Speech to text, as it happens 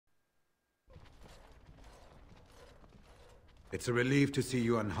It's a relief to see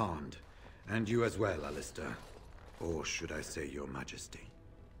you unharmed. And you as well, Alistair. Or should I say your majesty?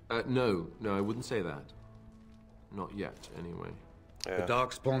 No, I wouldn't say that. Not yet, anyway. Yeah. The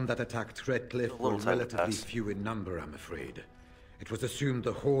darkspawn that attacked Redcliffe were relatively few in number, I'm afraid. It was assumed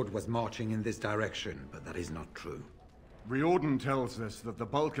the Horde was marching in this direction, but that is not true. Riordan tells us that the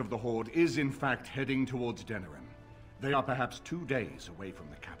bulk of the Horde is in fact heading towards Denerim. They are perhaps 2 days away from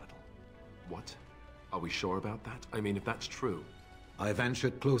the capital. What? Are we sure about that? I mean, if that's true. I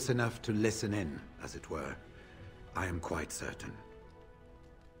ventured close enough to listen in, as it were. I am quite certain.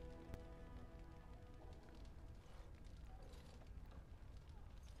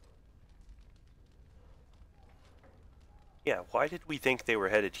 Yeah, why did we think they were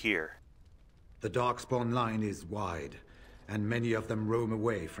headed here? The darkspawn line is wide, and many of them roam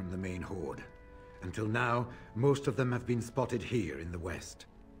away from the main Horde. Until now, most of them have been spotted here in the west.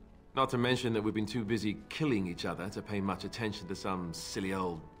 Not to mention that we've been too busy killing each other to pay much attention to some silly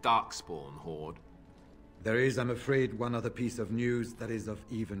old darkspawn horde. There is, I'm afraid, one other piece of news that is of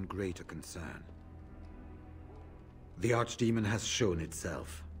even greater concern. The Archdemon has shown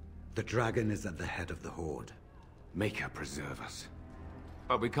itself. The dragon is at the head of the Horde. Make her preserve us.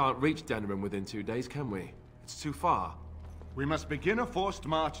 But we can't reach Denerim within 2 days, can we? It's too far. We must begin a forced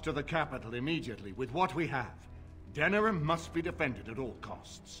march to the capital immediately with what we have. Denerim must be defended at all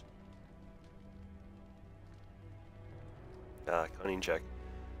costs. Cunning check.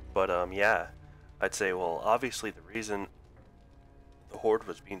 But, yeah. I'd say, well, obviously the reason the Horde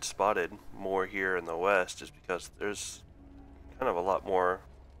was being spotted more here in the west is because there's kind of a lot more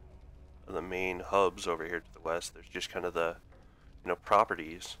of the main hubs over here to the west. There's just kind of the,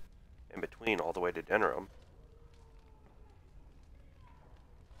 properties in between all the way to Denerim.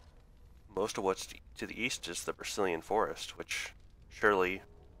 Most of what's to the east is the Brazilian forest, which surely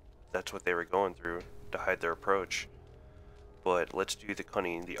that's what they were going through to hide their approach. But let's do the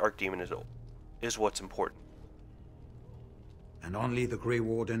cunning. The Archdemon is what's important. And only the Grey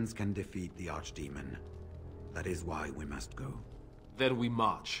Wardens can defeat the Archdemon. That is why we must go. Then we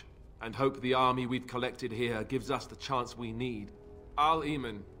march, and hope the army we've collected here gives us the chance we need.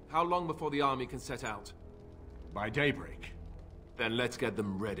 Al-Eamon, how long before the army can set out? By daybreak. Then let's get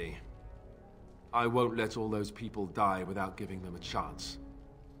them ready. I won't let all those people die without giving them a chance.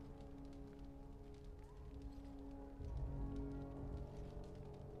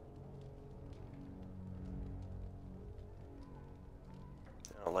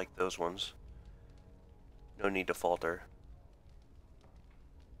 I don't like those ones. No need to falter.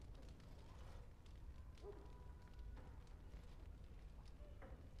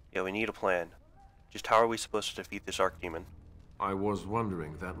 Yeah, we need a plan. Just how are we supposed to defeat this Archdemon? I was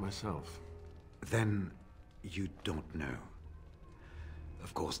wondering that myself. Then you don't know.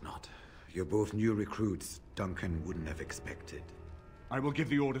 Of course not. You're both new recruits Duncan wouldn't have expected. I will give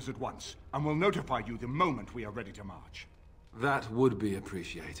the orders at once, and will notify you the moment we are ready to march. That would be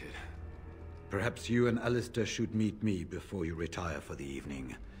appreciated. Perhaps you and Alistair should meet me before you retire for the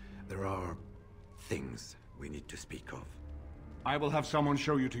evening. There are things we need to speak of. I will have someone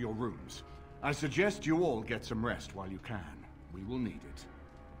show you to your rooms. I suggest you all get some rest while you can. We will need it.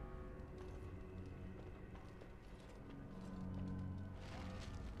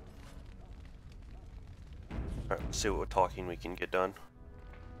 Alright, let's see what talking we can get done.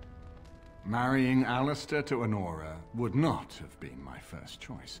 Marrying Alistair to Honora would not have been my first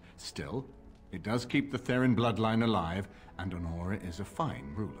choice. Still, it does keep the Therin bloodline alive, and Honora is a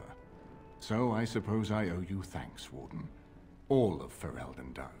fine ruler. So I suppose I owe you thanks, Warden. All of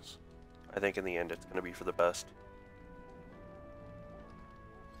Ferelden does. I think in the end it's going to be for the best.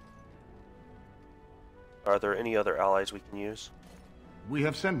 Are there any other allies we can use? We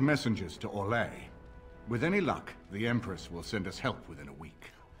have sent messengers to Orlais. With any luck, the Empress will send us help within a week.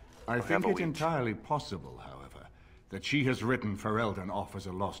 I think it entirely possible, however, that she has written Ferelden off as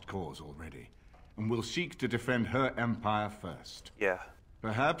a lost cause already, and will seek to defend her empire first. Yeah.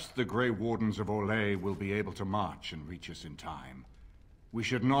 Perhaps the Grey Wardens of Orlais will be able to march and reach us in time. We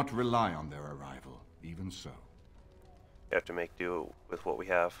should not rely on their arrival, even so. We have to make do with what we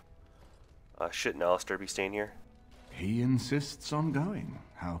have. Shouldn't Alistair be staying here? He insists on going.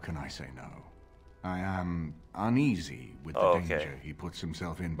 How can I say no? I am uneasy with the danger he puts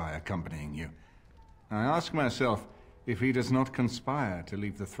himself in by accompanying you. I ask myself if he does not conspire to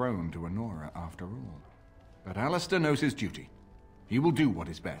leave the throne to Honora after all. But Alistair knows his duty. He will do what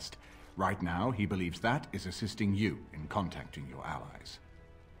is best. Right now, he believes that is assisting you in contacting your allies.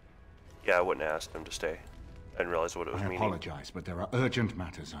 Yeah, I wouldn't have asked him to stay. I didn't realize what it was meaning. I apologize, but there are urgent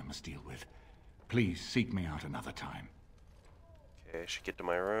matters I must deal with. Please seek me out another time. Okay, I should get to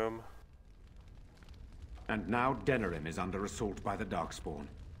my room. And now Denerim is under assault by the darkspawn.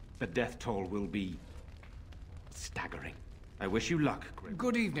 The death toll will be staggering. I wish you luck, Grim.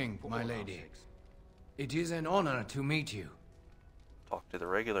 Good evening, my lady. It is an honor to meet you. Talk to the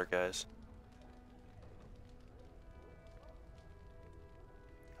regular guys.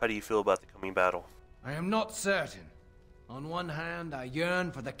 How do you feel about the coming battle? I am not certain. On one hand, I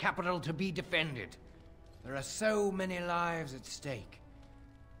yearn for the capital to be defended. There are so many lives at stake.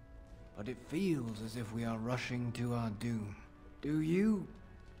 But it feels as if we are rushing to our doom. Do you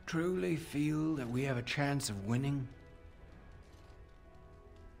truly feel that we have a chance of winning?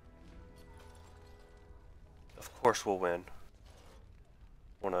 Of course we'll win.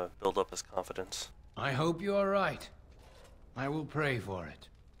 Want to build up his confidence. I hope you are right. I will pray for it.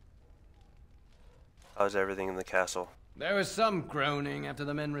 How's everything in the castle? There was some groaning after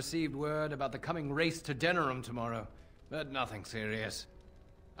the men received word about the coming race to Denerim tomorrow, but nothing serious.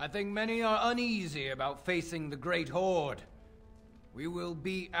 I think many are uneasy about facing the Great Horde. We will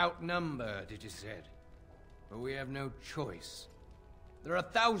be outnumbered, it is said, but we have no choice. There are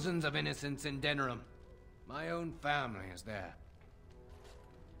thousands of innocents in Denerim. My own family is there.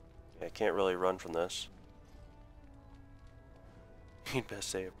 Yeah, I can't really run from this. You'd best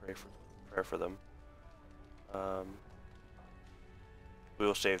say a prayer for them. We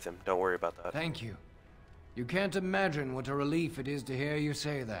will save them. Don't worry about that. Thank you. You can't imagine what a relief it is to hear you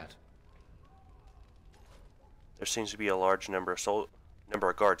say that. There seems to be a large number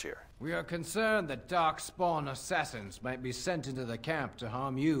of guards here. We are concerned that darkspawn assassins might be sent into the camp to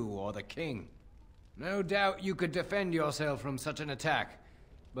harm you or the king. No doubt you could defend yourself from such an attack,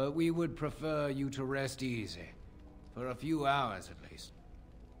 but we would prefer you to rest easy. For a few hours, at least.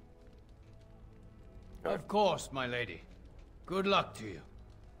 Right. Of course, my lady. Good luck to you.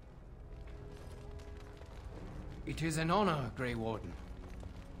 It is an honor, Grey Warden.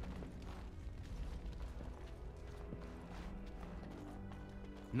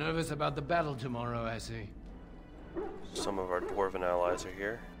 Nervous about the battle tomorrow, I see. Some of our dwarven allies are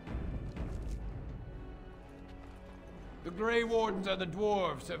here. The Grey Wardens and the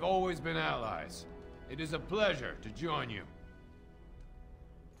dwarves have always been allies. It is a pleasure to join you.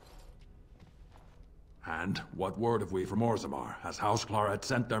 And what word have we from Orzammar? Has House Claret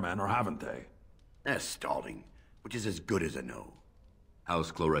sent their men or haven't they? They're stalling, which is as good as a no.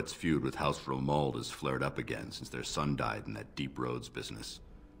 House Claret's feud with House Romald has flared up again since their son died in that Deep Roads business.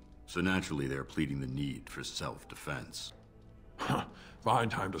 So naturally they're pleading the need for self-defense. Fine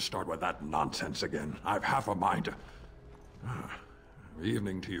time to start with that nonsense again. I've half a mind to...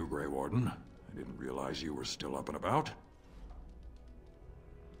 Evening to you, Grey Warden. I didn't realize you were still up and about.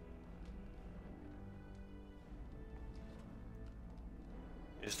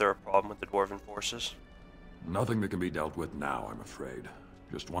 Is there a problem with the dwarven forces? Nothing that can be dealt with now, I'm afraid.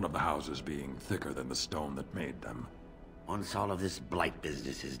 Just one of the houses being thicker than the stone that made them. Once all of this blight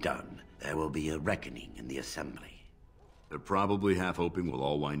business is done, there will be a reckoning in the Assembly. They're probably half hoping we'll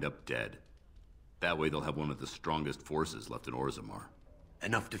all wind up dead. That way they'll have one of the strongest forces left in Orzammar.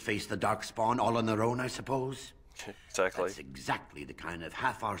 Enough to face the darkspawn all on their own, I suppose? Exactly. That's exactly the kind of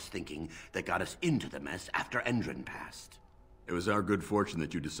half-arsed thinking that got us into the mess after Endrin passed. It was our good fortune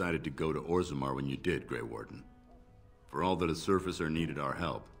that you decided to go to Orzammar when you did, Grey Warden. For all that a surfacer needed our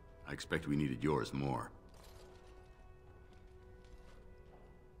help, I expect we needed yours more.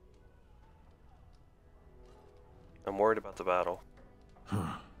 I'm worried about the battle.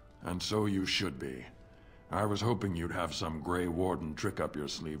 And so you should be. I was hoping you'd have some Grey Warden trick up your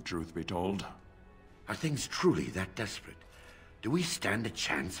sleeve, truth be told. Are things truly that desperate? Do we stand a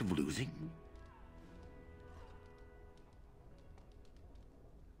chance of losing?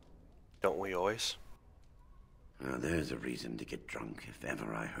 Don't we always? Now, there's a reason to get drunk, if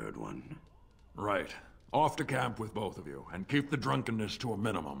ever I heard one. Right. Off to camp with both of you, and keep the drunkenness to a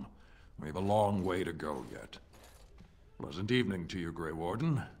minimum. We have a long way to go yet. Pleasant evening to you, Grey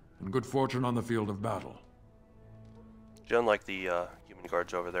Warden, and good fortune on the field of battle. Unlike the human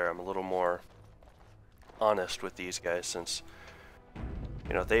guards over there, I'm a little more honest with these guys since,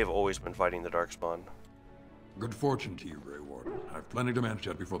 you know, they've always been fighting the darkspawn. Good fortune to you, Grey Warden. I've plenty to manage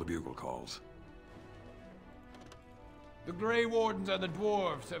yet before the bugle calls. The Grey Wardens and the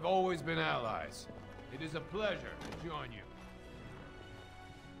dwarves have always been allies. It is a pleasure to join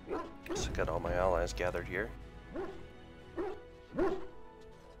you. Guess I got all my allies gathered here.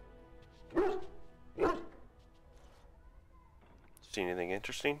 See anything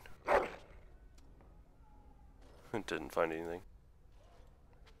interesting? Didn't find anything.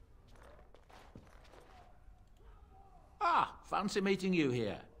 Ah, fancy meeting you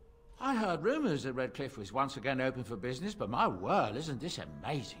here. I heard rumours that Redcliffe was once again open for business, but my word, isn't this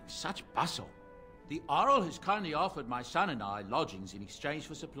amazing? Such bustle. The Arl has kindly offered my son and I lodgings in exchange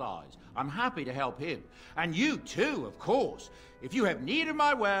for supplies. I'm happy to help him. And you too, of course. If you have need of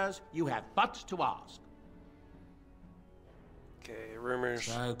my wares, you have but to ask. Okay, rumors.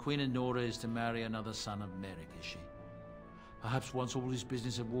 So, Queen Anora is to marry another son of Merrick, is she? Perhaps once all this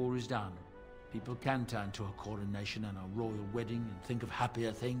business of war is done, people can turn to a coronation and a royal wedding and think of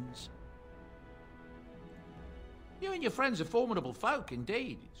happier things. You and your friends are formidable folk,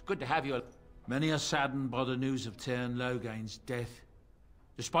 indeed. It's good to have you. Many are saddened by the news of Tern Logain's death.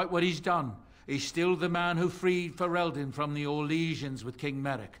 Despite what he's done, he's still the man who freed Ferelden from the Orlesians with King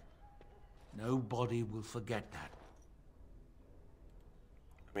Merrick. Nobody will forget that.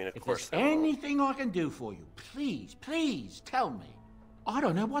 I mean, of If course there's anything I can do for you, please, please tell me. I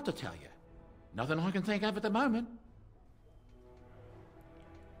don't know what to tell you. Nothing I can think of at the moment.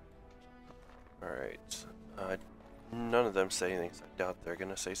 Alright. None of them say anything, so I doubt they're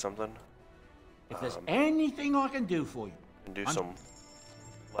gonna say something. If there's anything I can do for you. And do some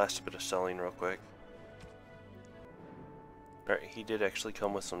last bit of selling real quick. Alright, he did actually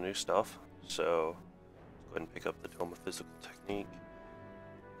come with some new stuff, so let's go ahead and pick up the Tome of Physical Technique.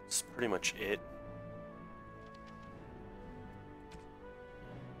 That's pretty much it.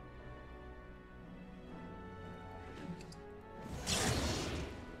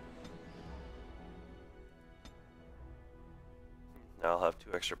 Now I'll have 2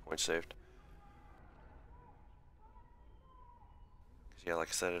 extra points saved. Cause yeah, like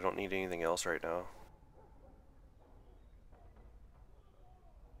I said, I don't need anything else right now.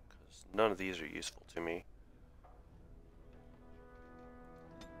 Cause none of these are useful to me.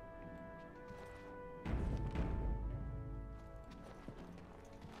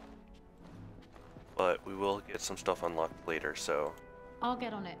 But we will get some stuff unlocked later, so I'll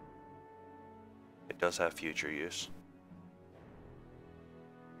get on it. it does have future use.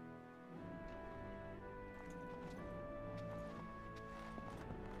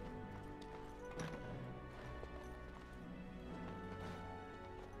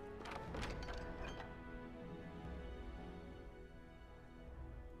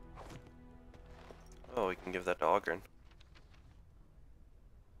 Oh, we can give that to Ogren.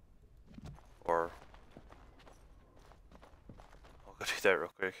 Or I'll go do that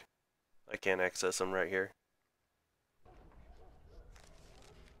real quick. I can't access them right here.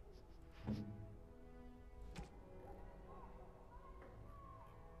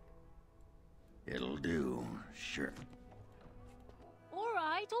 It'll do, sure. All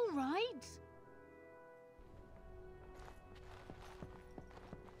right, all right.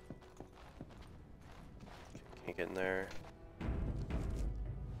 Can't get in there.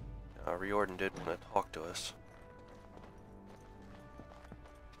 Riordan did want to talk to us.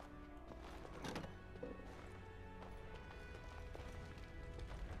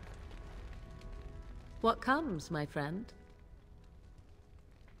 What comes, my friend?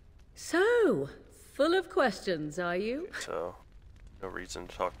 So, full of questions, are you? Okay, so, no reason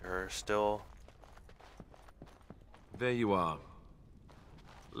to talk to her still. There you are.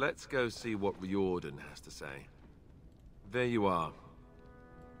 Let's go see what Riordan has to say. There you are.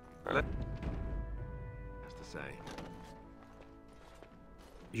 Has to say.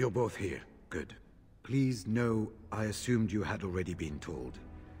 You're both here. Good. Please know I assumed you had already been told.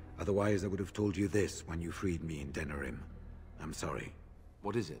 Otherwise I would have told you this when you freed me in Denerim. I'm sorry.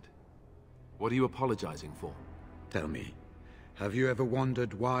 What is it? What are you apologizing for? Tell me, have you ever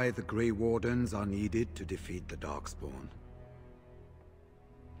wondered why the Grey Wardens are needed to defeat the darkspawn?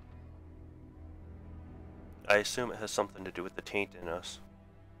 I assume it has something to do with the taint in us.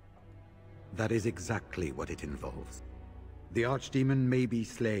 That is exactly what it involves. The Archdemon may be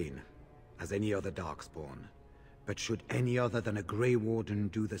slain, as any other darkspawn, but should any other than a Grey Warden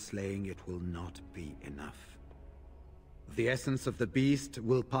do the slaying, it will not be enough. The essence of the beast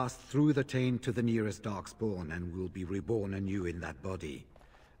will pass through the taint to the nearest darkspawn and will be reborn anew in that body.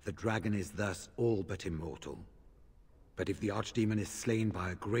 The dragon is thus all but immortal. But if the Archdemon is slain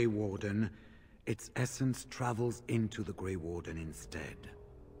by a Grey Warden, its essence travels into the Grey Warden instead.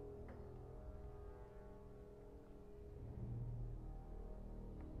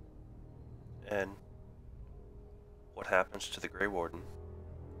 And what happens to the Grey Warden?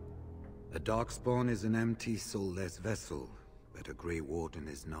 A darkspawn is an empty, soulless vessel, but a Grey Warden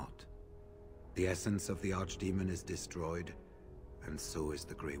is not. The essence of the Archdemon is destroyed, and so is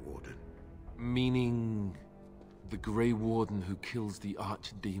the Grey Warden. Meaning the Grey Warden who kills the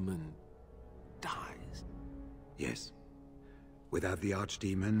Archdemon dies? Yes. Without the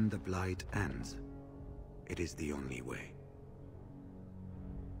Archdemon, the Blight ends. It is the only way.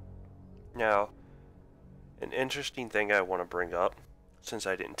 Now, an interesting thing I want to bring up, since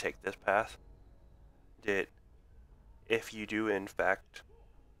I didn't take this path, that if you do in fact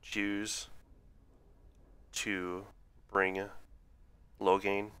choose to bring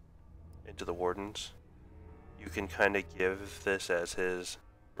Logain into the Wardens, you can kind of give this as his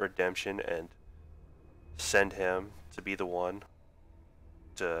redemption and send him to be the one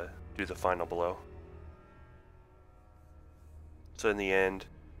to do the final blow. So in the end,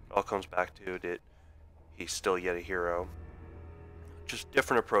 it all comes back to that he's still yet a hero. Just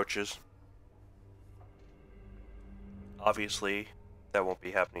different approaches. Obviously, that won't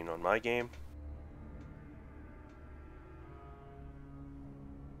be happening on my game.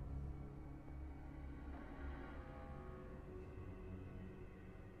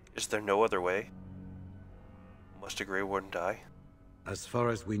 Is there no other way? Must a Grey Warden die? As far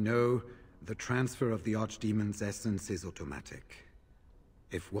as we know, the transfer of the Archdemon's essence is automatic.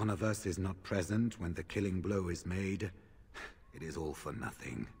 If one of us is not present when the killing blow is made, it is all for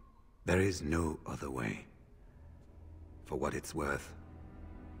nothing. There is no other way. For what it's worth,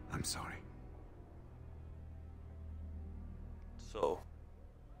 I'm sorry. So,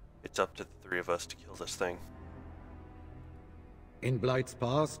 it's up to the three of us to kill this thing. In Blight's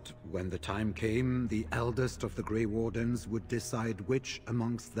past, when the time came, the eldest of the Grey Wardens would decide which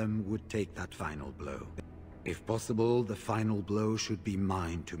amongst them would take that final blow. If possible, the final blow should be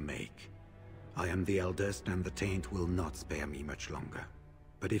mine to make. I am the eldest, and the taint will not spare me much longer.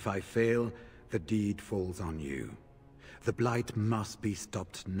 But if I fail, the deed falls on you. The Blight must be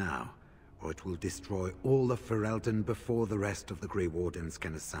stopped now, or it will destroy all of Ferelden before the rest of the Grey Wardens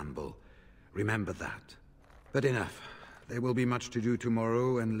can assemble. Remember that. But enough. There will be much to do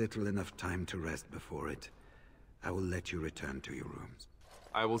tomorrow, and little enough time to rest before it. I will let you return to your rooms.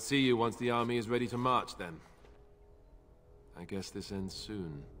 I will see you once the army is ready to march, then. I guess this ends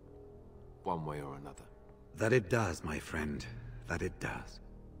soon. One way or another. That it does, my friend. That it does.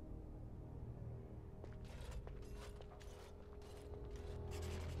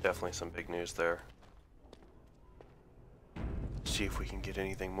 Definitely some big news there. See if we can get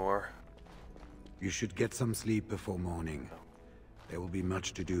anything more. You should get some sleep before morning. There will be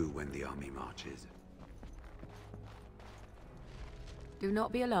much to do when the army marches. Do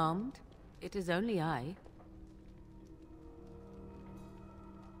not be alarmed. It is only I.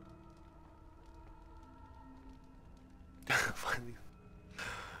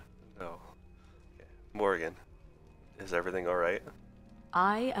 No. Okay. Moragan, is everything alright?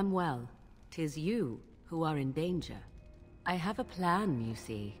 I am well. 'Tis you who are in danger. I have a plan, you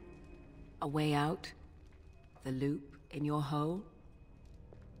see. A way out. The loop in your hole.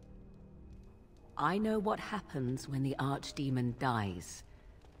 I know what happens when the Archdemon dies.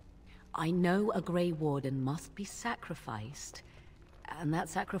 I know a Grey Warden must be sacrificed, and that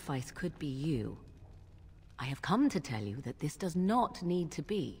sacrifice could be you. I have come to tell you that this does not need to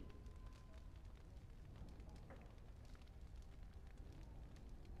be.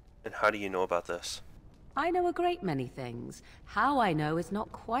 And how do you know about this? I know a great many things. How I know is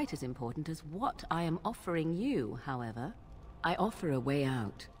not quite as important as what I am offering you, however. I offer a way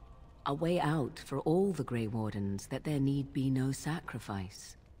out. A way out for all the Grey Wardens, that there need be no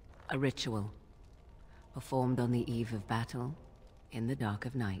sacrifice. A ritual. Performed on the eve of battle, in the dark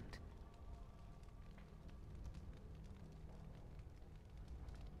of night.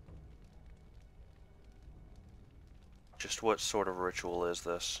 Just what sort of ritual is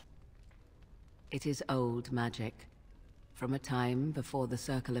this? It is old magic, from a time before the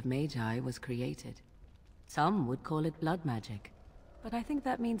Circle of Magi was created. Some would call it blood magic, but I think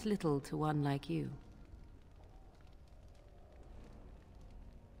that means little to one like you.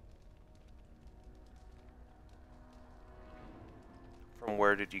 From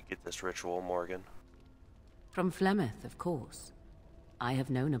where did you get this ritual, Morgan? From Flemeth, of course. I have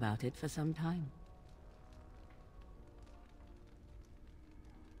known about it for some time.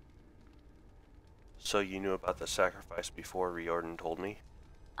 So you knew about the sacrifice before Riordan told me?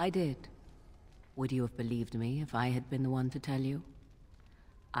 I did. Would you have believed me if I had been the one to tell you?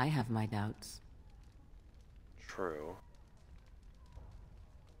 I have my doubts. True.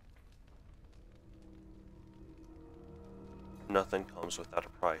 Nothing comes without a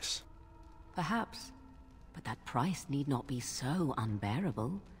price. Perhaps. But that price need not be so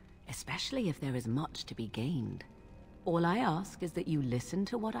unbearable, especially if there is much to be gained. All I ask is that you listen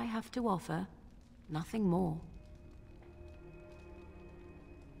to what I have to offer. Nothing more.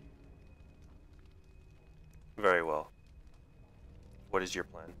 Very well. What is your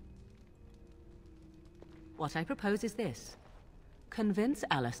plan? What I propose is this. Convince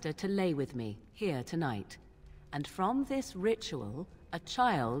Alistair to lay with me, here tonight. And from this ritual, a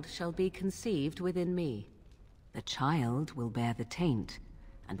child shall be conceived within me. The child will bear the taint,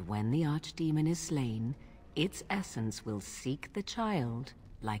 and when the Archdemon is slain, its essence will seek the child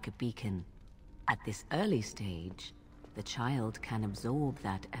like a beacon. At this early stage, the child can absorb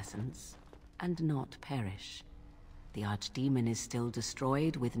that essence and not perish. The Archdemon is still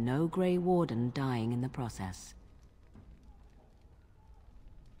destroyed with no Grey Warden dying in the process.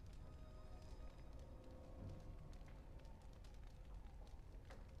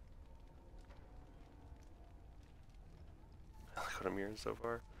 What I'm hearing so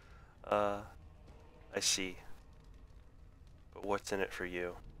far. I see. But what's in it for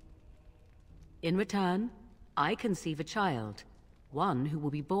you? In return, I conceive a child, one who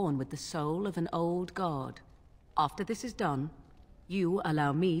will be born with the soul of an old god. After this is done, you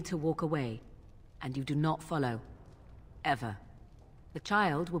allow me to walk away, and you do not follow. Ever. The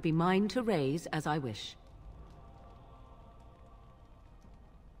child will be mine to raise as I wish.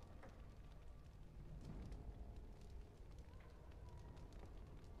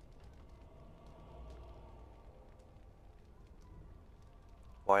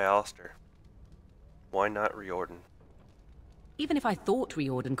 Why Alistair? Why not Riordan? Even if I thought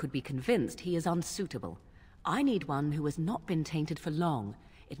Riordan could be convinced, he is unsuitable. I need one who has not been tainted for long.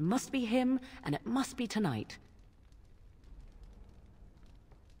 It must be him, and it must be tonight.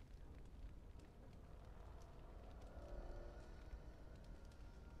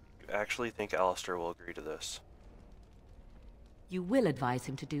 You actually think Alistair will agree to this? You will advise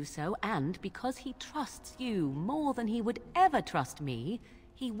him to do so, and because he trusts you more than he would ever trust me,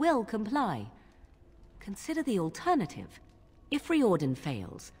 he will comply. Consider the alternative. If Riordan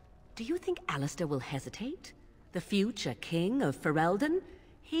fails, do you think Alistair will hesitate? The future king of Ferelden?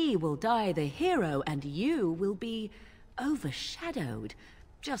 He will die the hero, and you will be overshadowed.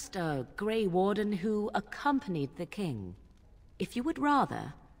 Just a Grey Warden who accompanied the king. If you would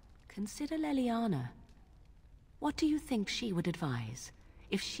rather, consider Leliana. What do you think she would advise,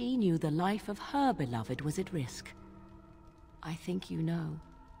 if she knew the life of her beloved was at risk? I think you know.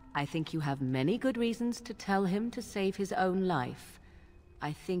 I think you have many good reasons to tell him to save his own life.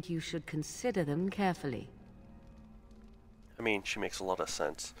 I think you should consider them carefully. I mean, she makes a lot of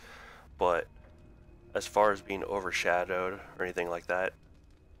sense, but as far as being overshadowed or anything like that,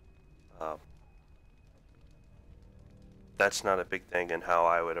 that's not a big thing in how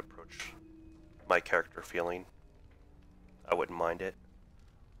I would approach my character feeling. I wouldn't mind it,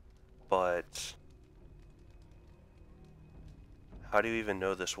 but how do you even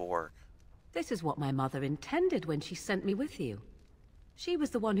know this will work? This is what my mother intended when she sent me with you. She was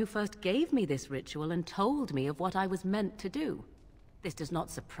the one who first gave me this ritual and told me of what I was meant to do. This does not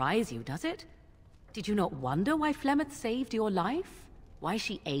surprise you, does it? Did you not wonder why Flemeth saved your life? Why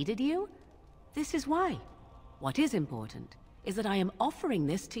she aided you? This is why. What is important is that I am offering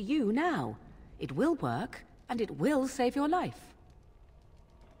this to you now. It will work, and it will save your life.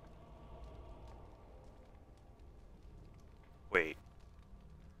 Wait.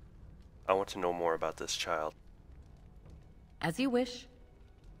 I want to know more about this child. As you wish.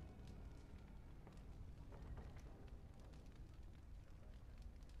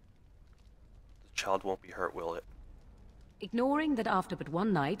 The child won't be hurt, will it? Ignoring that after but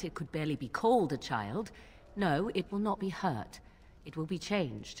one night it could barely be called a child, no, it will not be hurt. It will be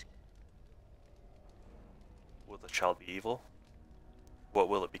changed. Will the child be evil? What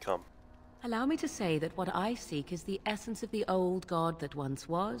will it become? Allow me to say that what I seek is the essence of the old god that once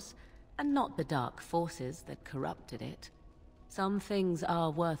was, and not the dark forces that corrupted it. Some things are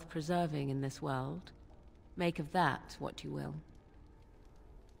worth preserving in this world. Make of that what you will.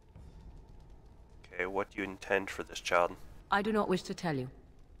 Okay, what do you intend for this child? I do not wish to tell you.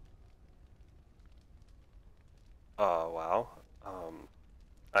 Wow.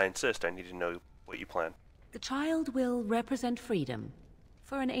 I insist. I need to know what you plan. The child will represent freedom.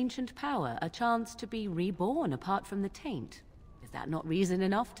 For an ancient power, a chance to be reborn apart from the taint. Is that not reason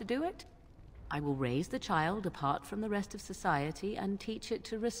enough to do it? I will raise the child apart from the rest of society and teach it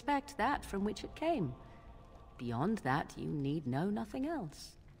to respect that from which it came. Beyond that, you need know nothing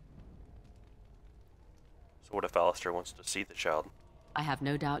else. So what if Alistair wants to see the child? I have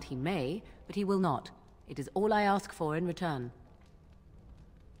no doubt he may, but he will not. It is all I ask for in return.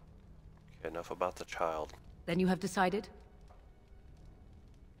 Okay, enough about the child. Then you have decided?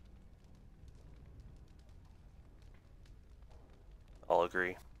 I'll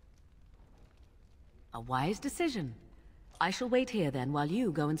agree. A wise decision. I shall wait here then while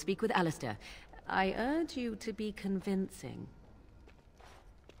you go and speak with Alistair. I urge you to be convincing.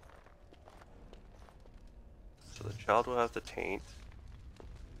 So the child will have the taint,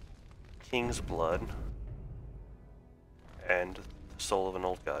 king's blood, and the soul of an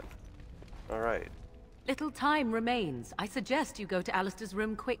old god. Alright. Little time remains. I suggest you go to Alistair's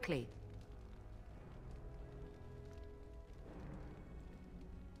room quickly.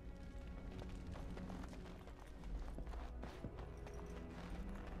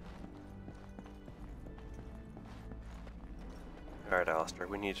 Alright, Alistair,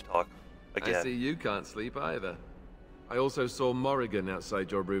 we need to talk again. I see you can't sleep either. I also saw Moragan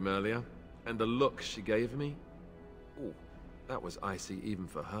outside your room earlier, and the look she gave me. Ooh, that was icy even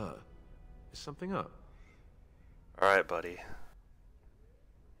for her. Is something up? Alright, buddy.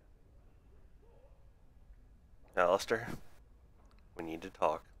 Alistair, we need to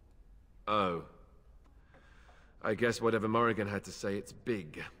talk. Oh. I guess whatever Moragan had to say, it's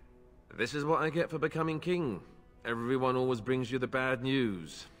big. This is what I get for becoming king. Everyone always brings you the bad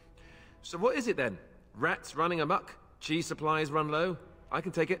news. So what is it then? Rats running amok? Cheese supplies run low? I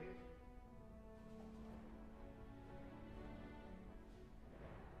can take it.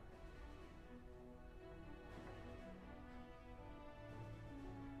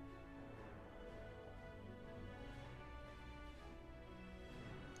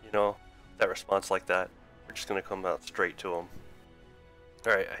 You know, that response like that, we're just gonna come out straight to him.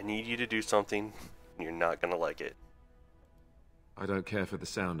 Alright, I need you to do something, and you're not gonna like it. I don't care for the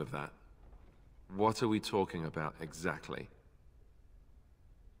sound of that. What are we talking about exactly?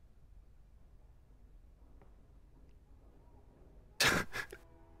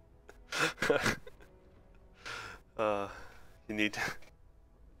 You need to...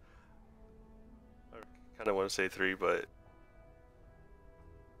 I kind of want to say 3, but...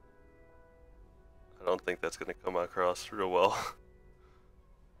 I don't think that's going to come across real well.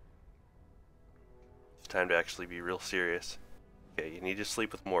 It's time to actually be real serious. Okay, you need to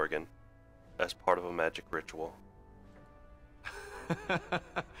sleep with Moragan as part of a magic ritual.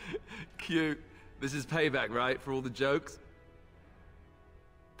 Cute. This is payback, right, for all the jokes?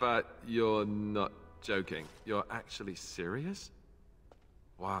 But you're not joking. You're actually serious?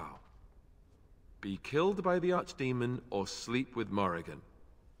 Wow. Be killed by the Archdemon or sleep with Moragan.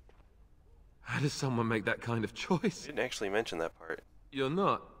 How does someone make that kind of choice? You didn't actually mention that part. You're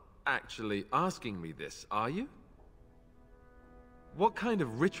not actually asking me this, are you? What kind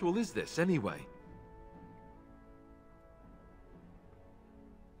of ritual is this, anyway?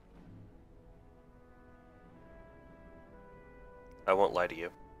 I won't lie to you.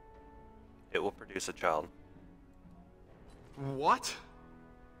 It will produce a child. What?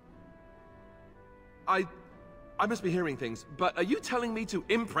 I must be hearing things, but are you telling me to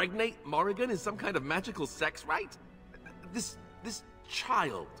impregnate Moragan in some kind of magical sex rite? This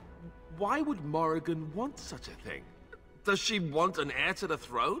child, why would Moragan want such a thing? Does she want an heir to the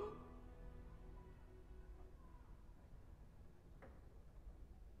throne?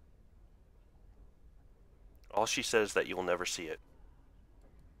 All she says is that you will never see it.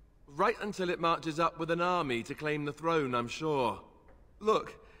 Right until it marches up with an army to claim the throne, I'm sure.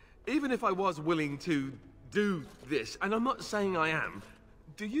 Look, even if I was willing to do this, and I'm not saying I am,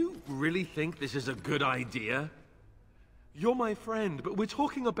 do you really think this is a good idea? You're my friend, but we're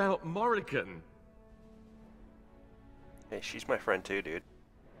talking about Moragan. Hey, she's my friend too, dude.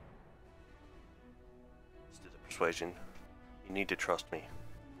 Let's do the persuasion. You need to trust me.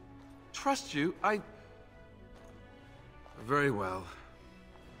 Trust you? Very well.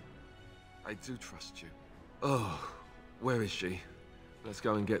 I do trust you. Oh, where is she? Let's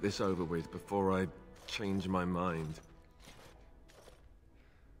go and get this over with before I change my mind.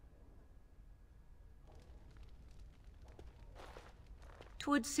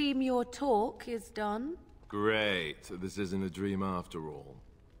 "'Twould seem your talk is done." Great. This isn't a dream after all.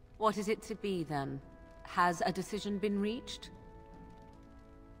 What is it to be, then? Has a decision been reached?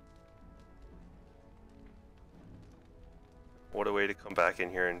 What a way to come back in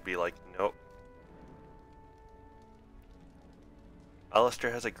here and be like, nope.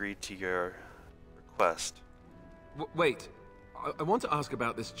 Alistair has agreed to your request. Wait. I want to ask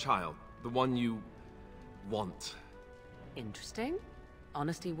about this child. The one you want. Interesting.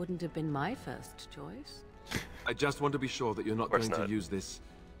 Honesty wouldn't have been my first choice. I just want to be sure that you're not going to use this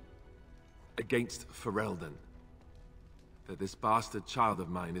against Riordan. That this bastard child of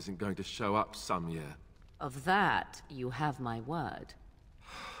mine isn't going to show up some year. Of that, you have my word.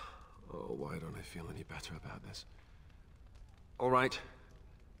 Oh, why don't I feel any better about this? All right.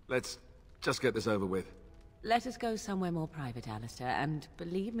 Let's just get this over with. Let us go somewhere more private, Alistair, and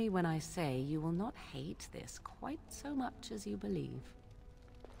believe me when I say you will not hate this quite so much as you believe.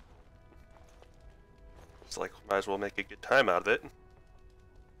 It's like, might as well make a good time out of it.